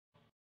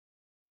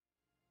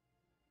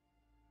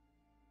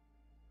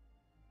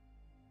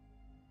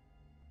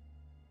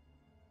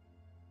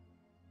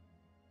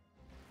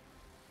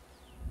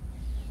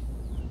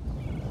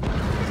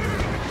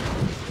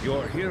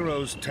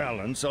hero's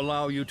talents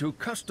allow you to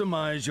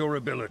customize your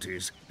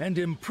abilities and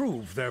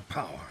improve their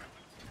power.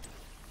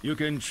 You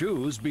can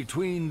choose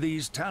between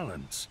these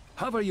talents.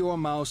 Hover your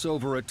mouse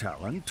over a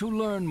talent to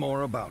learn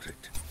more about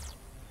it.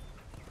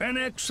 An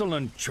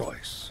excellent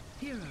choice.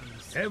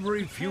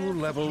 Every few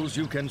levels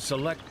you can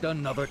select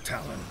another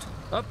talent,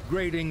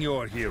 upgrading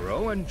your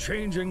hero and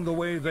changing the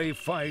way they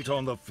fight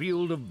on the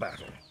field of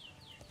battle.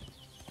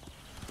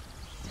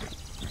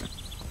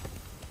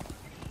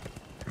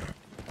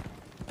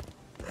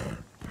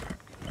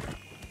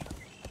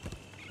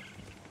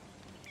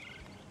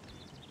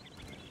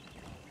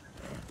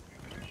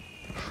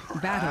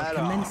 Battle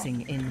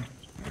commencing in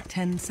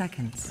 10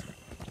 seconds.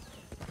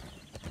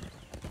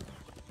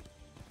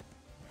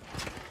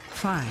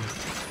 5,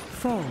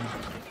 4,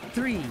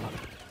 3,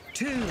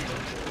 2,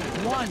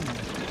 1.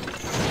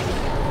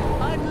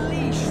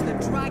 Unleash the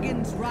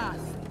dragon's wrath.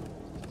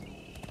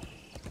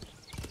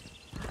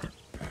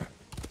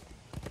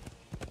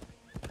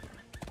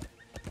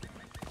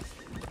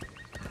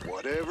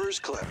 Whatever's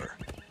clever.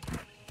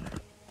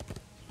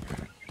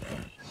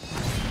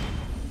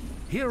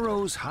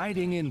 Heroes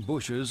hiding in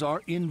bushes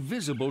are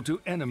invisible to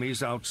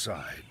enemies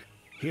outside.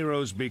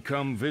 Heroes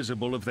become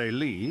visible if they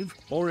leave,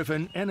 or if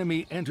an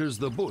enemy enters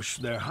the bush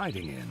they're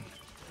hiding in.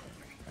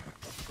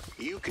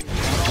 You can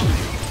count on me.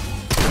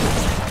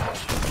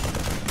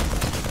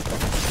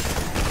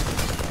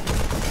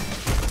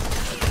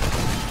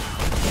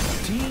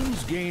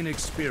 Teams gain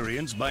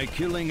experience by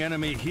killing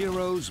enemy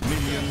heroes,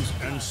 minions,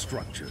 and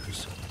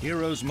structures.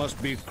 Heroes must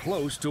be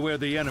close to where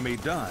the enemy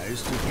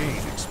dies to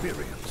gain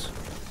experience.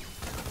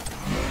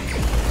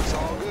 It's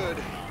all good.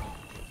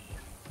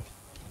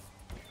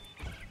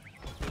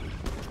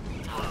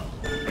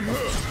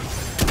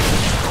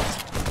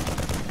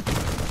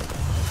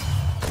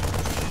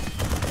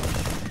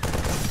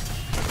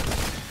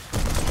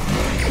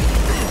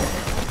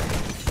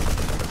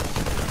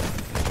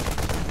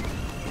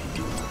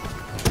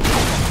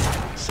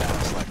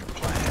 Sounds like a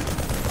plan.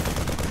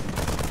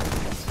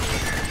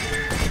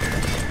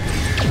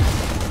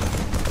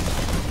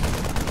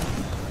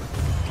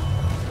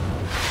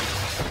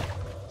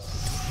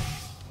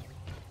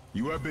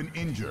 You have been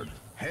injured.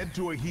 Head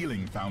to a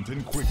healing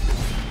fountain quickly.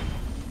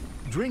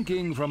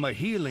 Drinking from a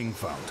healing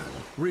fountain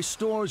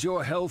restores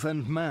your health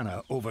and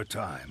mana over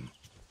time.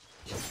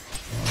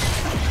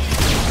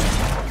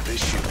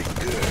 This should be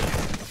good.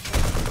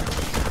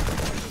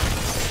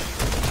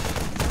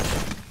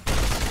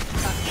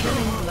 A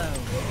killing blow.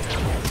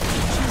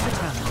 Choose a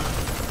talent.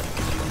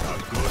 A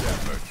good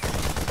effort.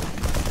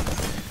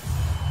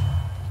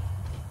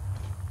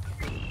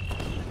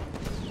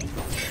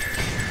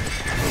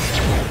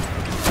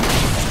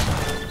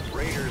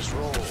 Raiders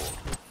roll.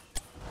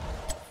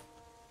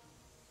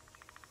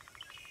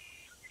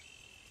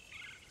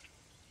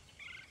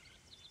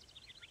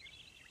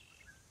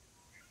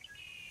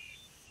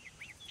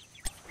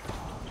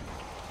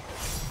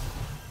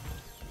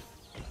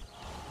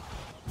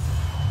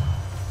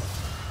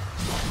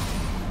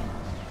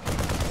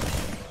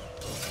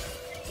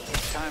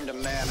 Time to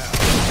man up.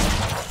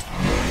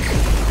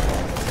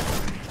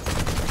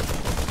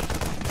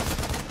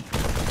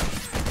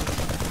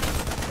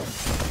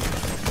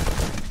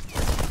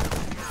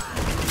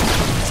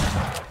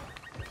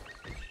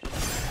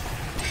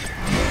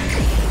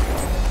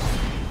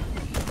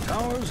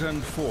 Towers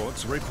and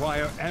forts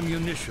require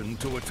ammunition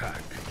to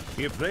attack.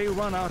 If they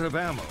run out of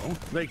ammo,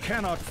 they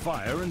cannot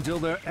fire until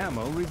their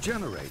ammo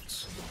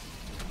regenerates.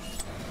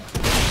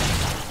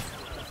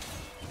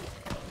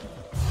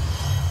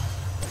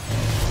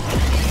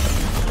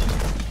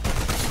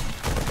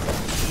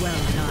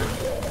 Well done.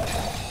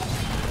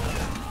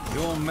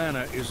 Your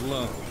mana is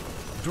low.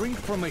 Drink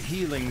from a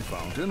healing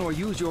fountain or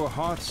use your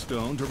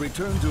Hearthstone to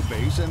return to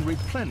base and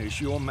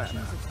replenish your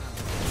mana.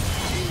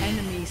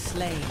 Enemy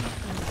slain.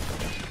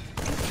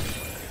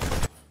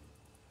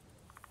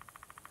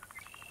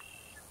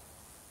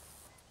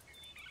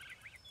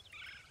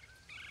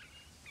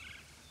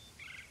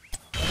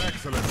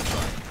 Excellent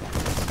strike.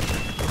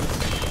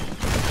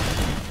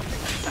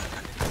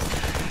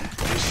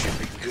 This should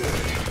be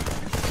good.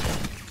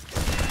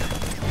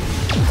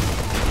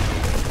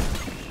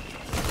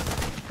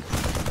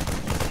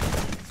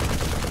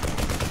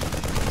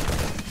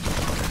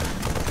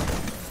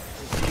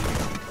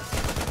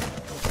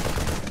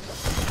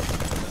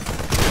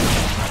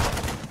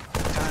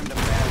 Time to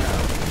man up.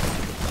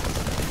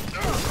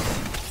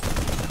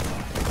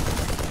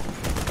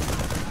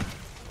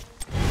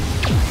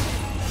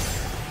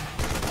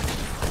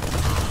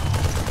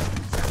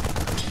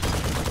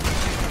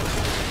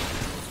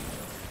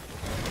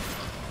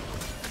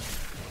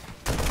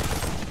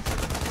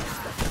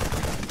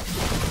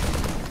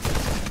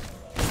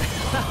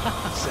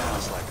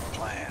 Sounds like a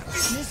plan.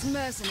 This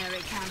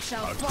mercenary camp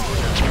shall fall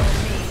before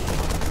me.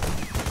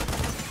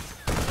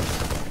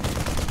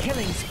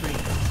 Killing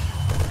spree.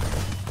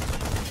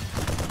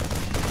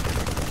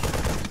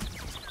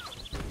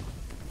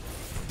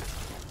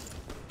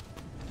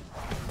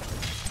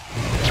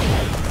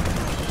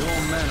 Your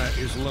mana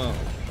is low.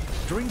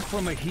 Drink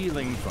from a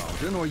healing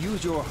fountain or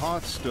use your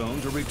Hearthstone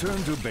to return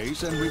to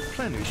base and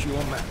replenish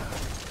your mana.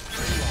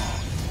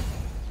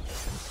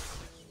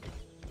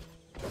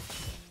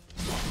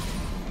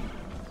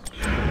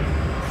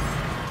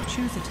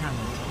 Choose a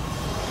talent.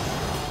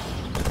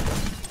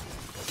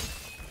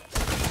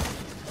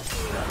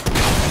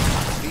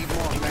 Need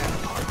more mana,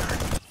 partner.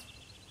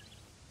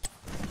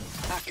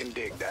 I can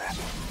dig that.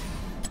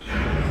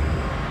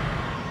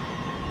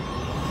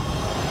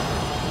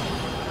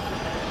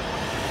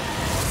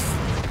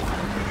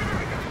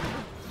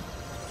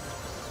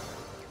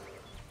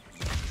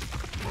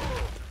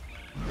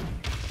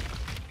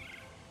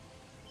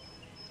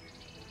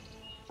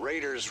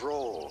 Raiders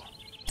roll.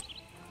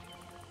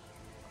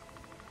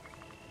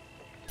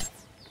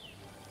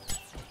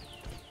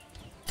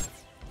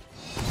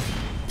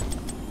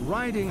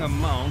 Riding a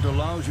mount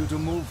allows you to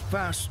move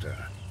faster.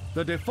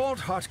 The default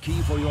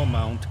hotkey for your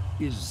mount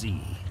is Z.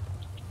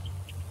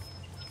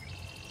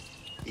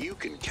 You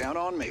can count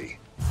on me.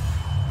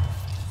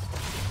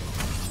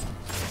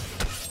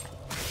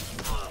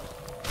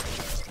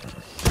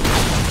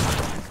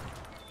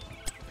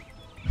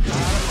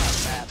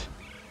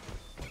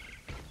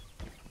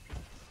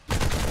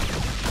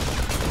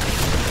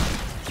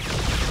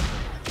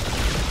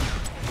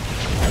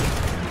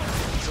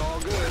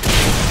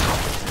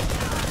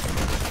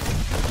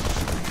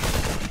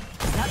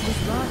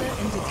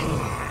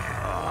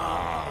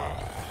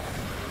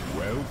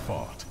 Well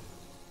fought.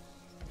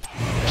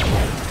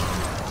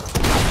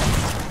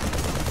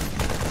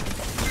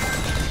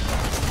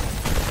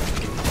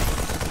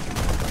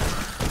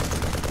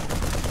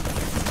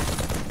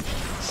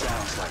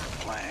 Sounds like a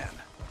plan.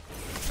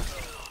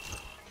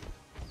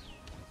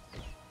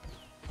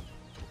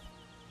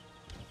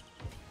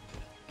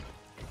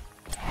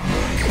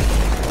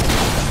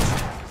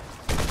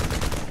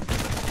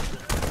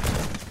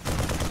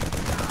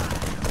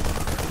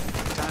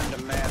 Time to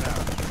man up.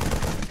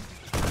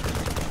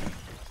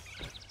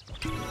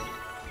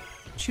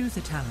 Choose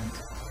a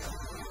talent.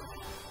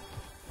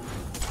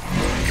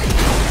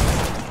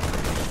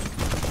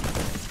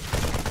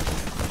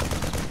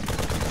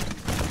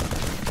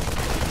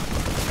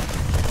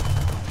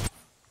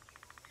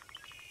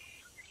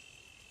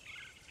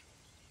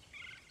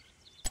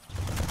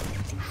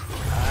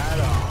 Right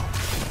on.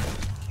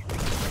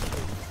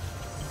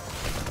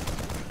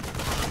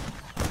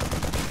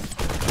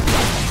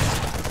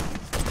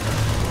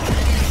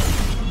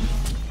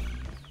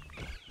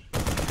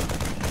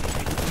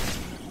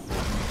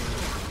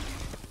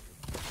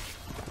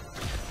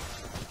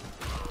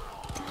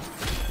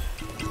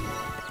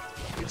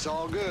 It's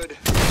all good.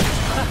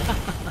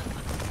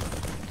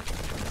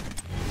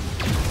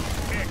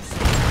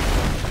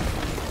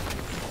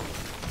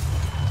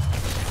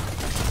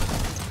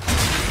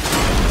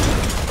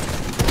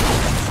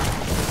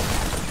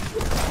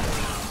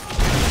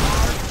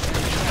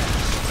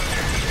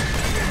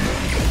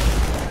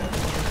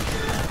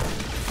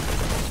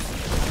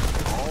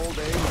 All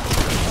day long.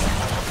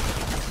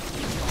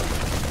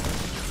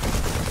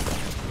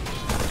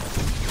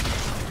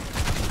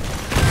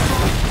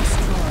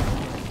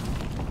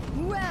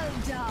 Well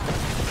done.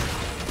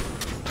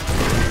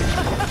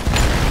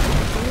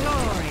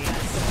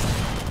 Glorious.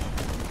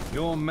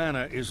 Your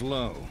mana is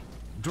low.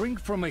 Drink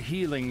from a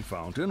healing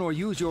fountain or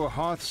use your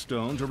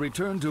Hearthstone to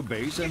return to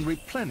base and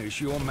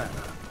replenish your mana.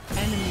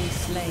 Enemy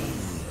slain.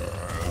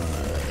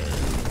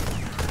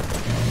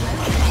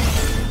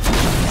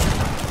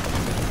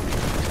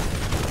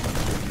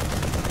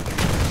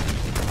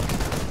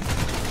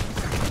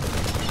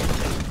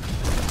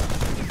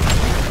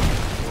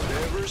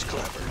 Whatever's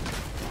clever.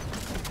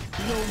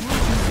 Your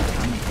wounds are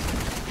coming.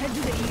 Head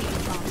to the healing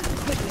fountain,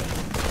 quickly.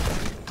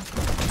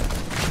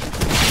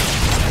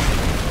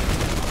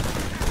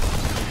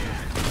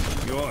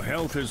 Your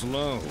health is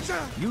low.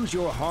 Use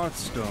your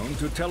Hearthstone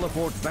to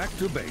teleport back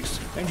to base,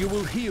 and you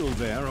will heal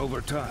there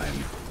over time.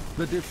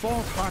 The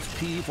default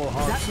hotkey for was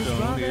Hearthstone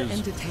rather is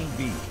entertaining.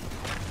 B.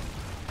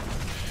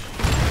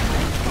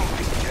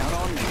 Count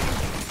on me.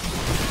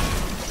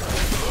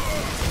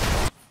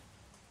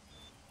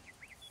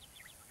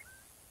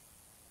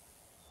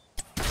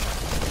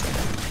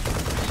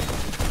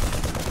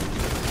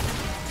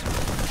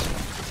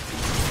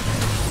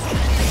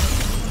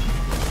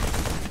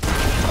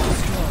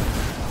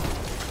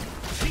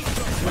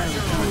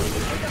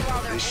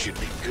 This should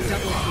be good.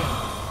 Double kill.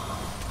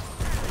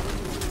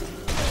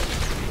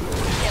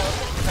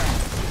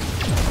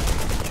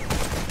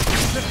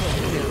 Triple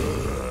kill.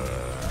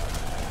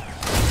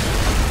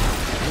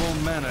 Your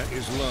mana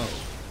is low.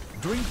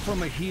 Drink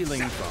from a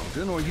healing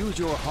fountain or use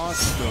your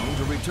Hearthstone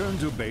to return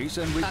to base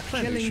and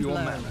replenish killing your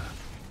blow. mana.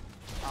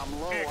 I'm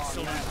low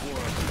on that.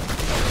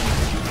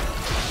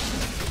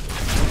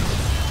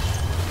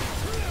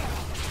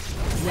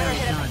 Well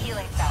Hit up done. the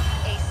healing fountain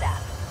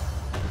ASAP.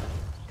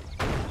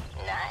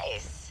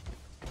 Nice.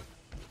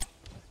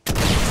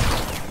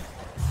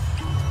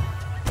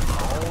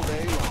 All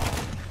day long.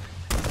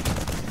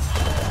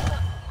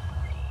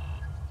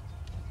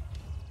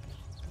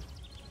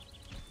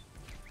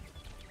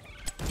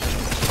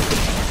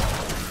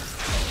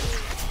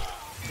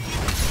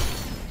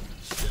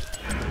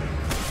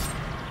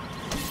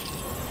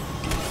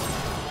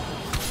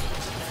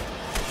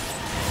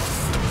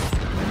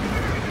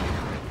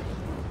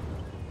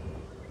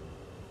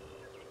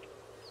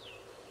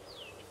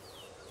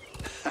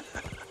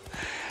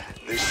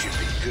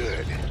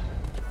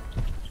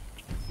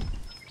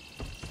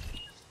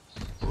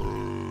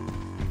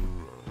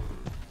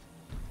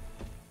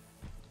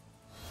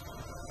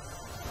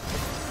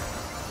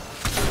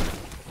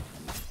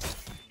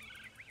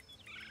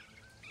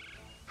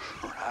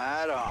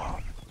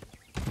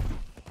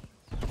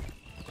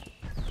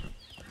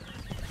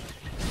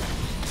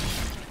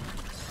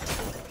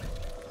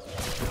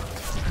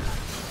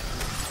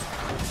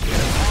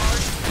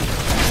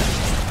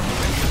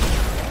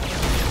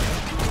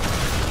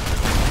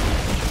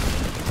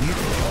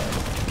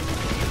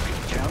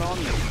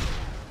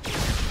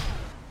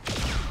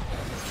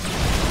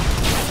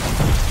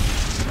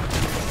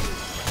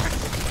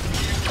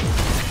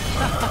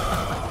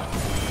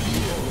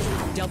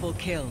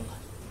 kill.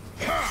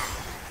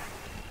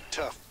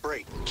 Tough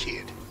break,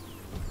 kid.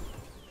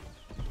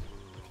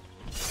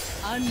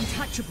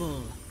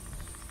 Untouchable.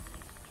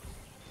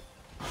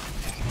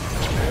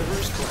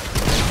 Whatever's clever.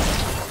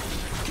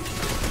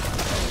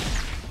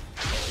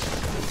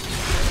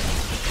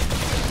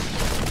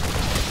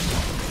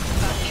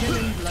 A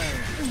killing blow.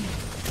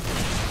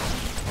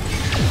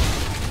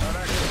 An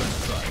excellent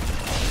sight.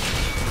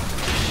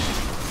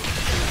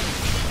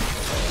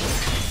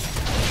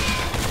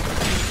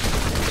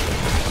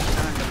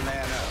 Time to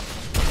man up.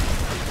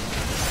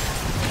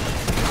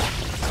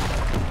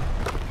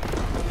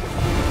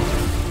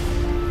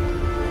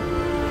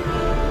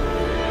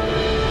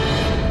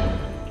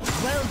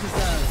 Well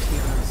deserved,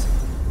 heroes.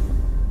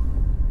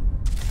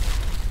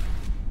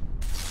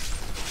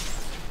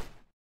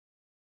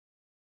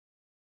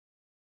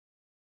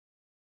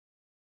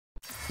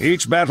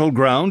 Each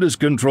battleground is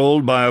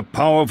controlled by a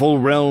powerful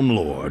realm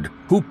lord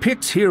who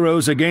pits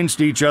heroes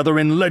against each other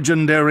in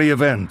legendary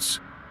events.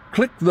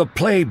 Click the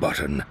play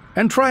button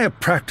and try a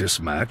practice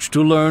match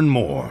to learn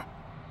more.